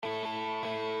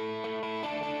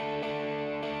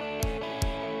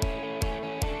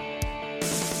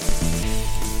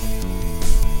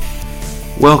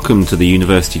Welcome to the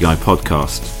University Guy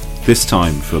podcast, this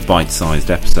time for a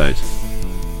bite-sized episode.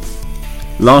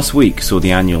 Last week saw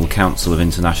the annual Council of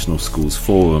International Schools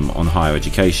Forum on Higher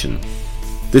Education,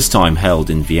 this time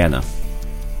held in Vienna.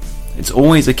 It's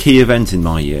always a key event in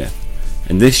my year,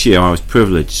 and this year I was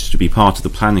privileged to be part of the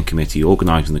planning committee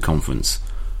organising the conference,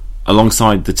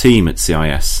 alongside the team at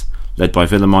CIS, led by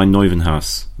Wilhelmine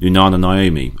Neuvenhaus, Lunana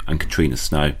Naomi and Katrina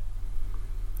Snow.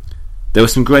 There were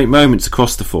some great moments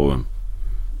across the forum.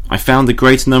 I found the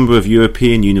greater number of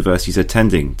European universities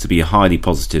attending to be a highly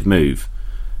positive move,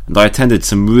 and I attended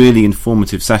some really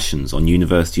informative sessions on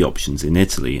university options in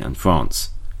Italy and France.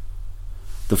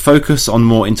 The focus on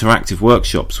more interactive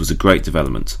workshops was a great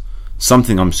development,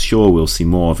 something I'm sure we'll see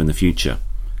more of in the future,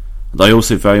 and I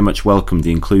also very much welcomed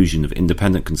the inclusion of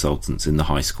independent consultants in the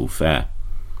high school fair.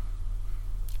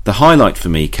 The highlight for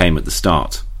me came at the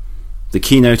start. The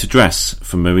keynote address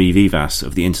from Marie Vivas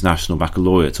of the International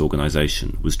Baccalaureate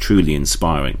Organisation was truly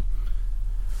inspiring.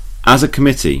 As a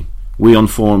committee, we on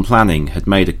Forum Planning had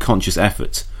made a conscious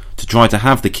effort to try to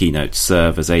have the keynote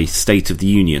serve as a State of the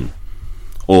Union,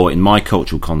 or in my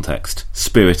cultural context,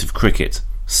 Spirit of Cricket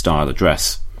style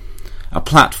address, a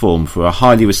platform for a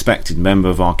highly respected member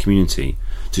of our community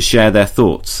to share their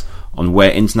thoughts on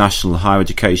where international higher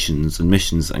education's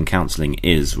admissions and counselling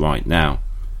is right now.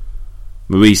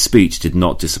 Marie's speech did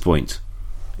not disappoint.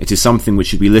 It is something which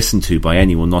should be listened to by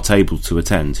anyone not able to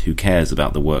attend who cares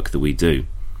about the work that we do.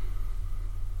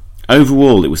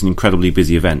 Overall, it was an incredibly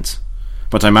busy event,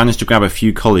 but I managed to grab a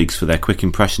few colleagues for their quick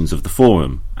impressions of the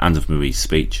forum and of Marie's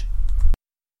speech.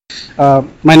 My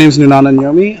name is Lunana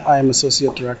Naomi. I am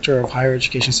Associate Director of Higher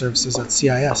Education Services at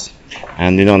CIS.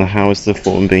 And Lunana, how has the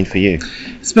forum been for you?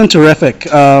 It's been terrific.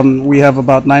 We have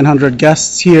about 900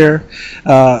 guests here.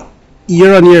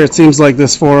 Year on year, it seems like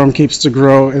this forum keeps to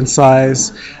grow in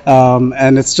size,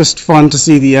 and it's just fun to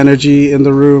see the energy in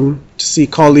the room, to see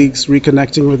colleagues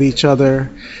reconnecting with each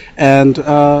other, and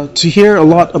to hear a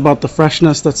lot about the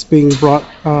freshness that's being brought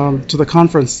to the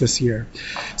conference this year.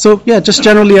 So yeah, just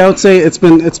generally I would say it's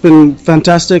been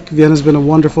fantastic. Vienna's been a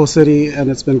wonderful city, and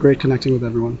it's been great connecting with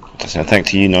everyone. So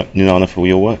thanks to you, Lunana, for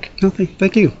your work. Okay,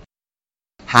 thank you.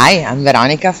 Hi, I'm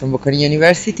Veronica from Bocconi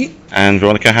University. And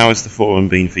Veronica, how has the forum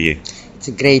been for you? It's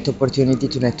a great opportunity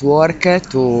to network,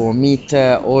 to meet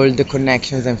all the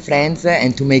connections and friends,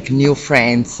 and to make new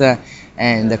friends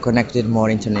and connect with more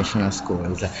international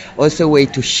schools. Also a way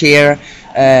to share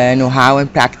know-how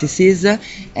and practices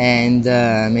and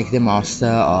make the most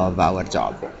of our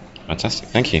job. Fantastic,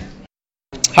 thank you.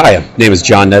 Hi, my name is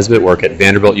John Nesbitt, work at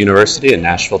Vanderbilt University in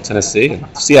Nashville, Tennessee.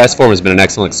 CIS Forum has been an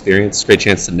excellent experience, great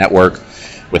chance to network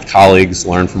with colleagues,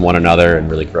 learn from one another, and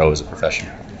really grow as a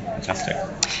professional. Fantastic.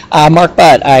 Mark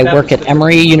Butt. I work at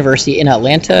Emory University in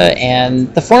Atlanta,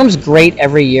 and the forum's great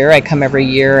every year. I come every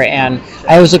year, and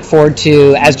I always look forward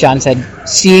to, as John said,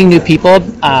 seeing new people,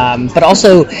 but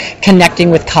also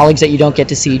connecting with colleagues that you don't get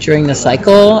to see during the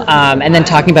cycle, and then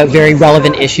talking about very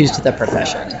relevant issues to the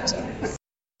profession.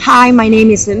 Hi, my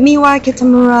name is Miwa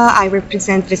Kitamura. I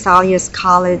represent Vesalius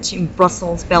College in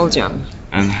Brussels, Belgium.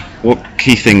 And what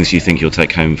key things do you think you'll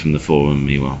take home from the forum,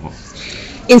 Miwa?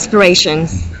 Inspiration.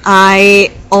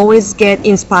 I always get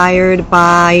inspired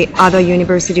by other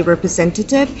university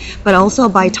representatives, but also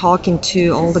by talking to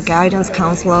all the guidance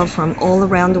counselors from all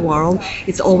around the world.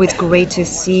 It's always great to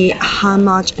see how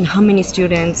much and how many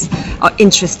students are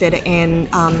interested in,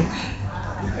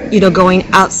 going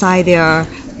outside their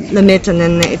limit, and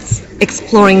then it's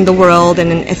exploring the world,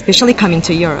 and then especially coming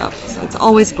to Europe. So it's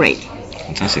always great.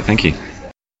 Fantastic, thank you.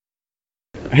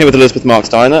 I'm here with Elizabeth Mark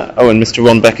Steiner. Oh, and Mr.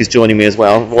 Ron Beck is joining me as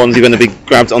well. Ron, you're going to be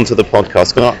grabbed onto the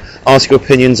podcast. Can I ask your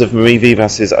opinions of Marie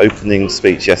Vivas's opening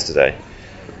speech yesterday?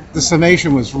 The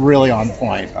summation was really on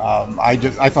point.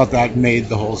 I thought that made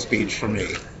the whole speech for me.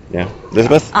 Yeah.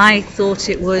 Elizabeth? I thought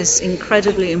it was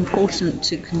incredibly important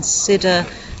to consider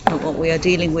that what we are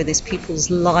dealing with is people's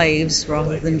lives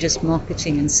rather than just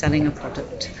marketing and selling a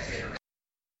product.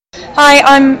 Hi,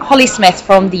 I'm Holly Smith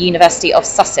from the University of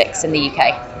Sussex in the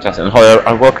UK. Fantastic. And Holly,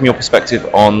 I welcome your perspective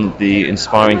on the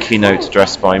inspiring keynote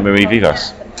address by Marie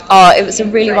Vivas. It was a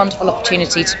really wonderful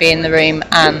opportunity to be in the room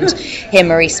and hear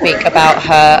Marie speak about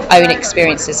her own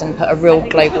experiences and put a real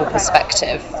global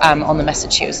perspective on the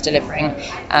message she was delivering.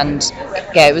 And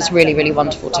yeah, it was really, really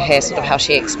wonderful to hear sort of how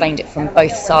she explained it from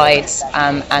both sides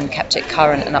and kept it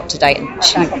current and up to date.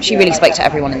 And she really spoke to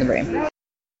everyone in the room.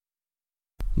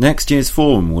 Next year's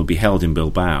forum will be held in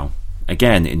Bilbao,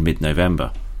 again in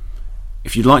mid-November.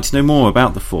 If you'd like to know more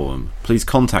about the forum, please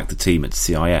contact the team at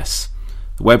CIS.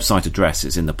 The website address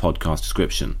is in the podcast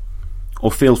description,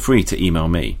 or feel free to email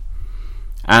me.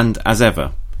 And, as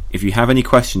ever, If you have any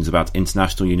questions about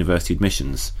international university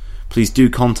admissions, please do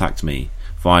contact me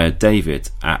via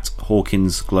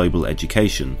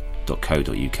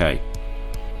david@hawkinsglobaleducation.co.uk.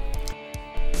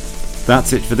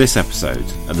 That's it for this episode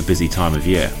at the busy time of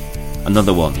year.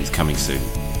 Another one is coming soon.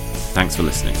 Thanks for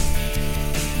listening.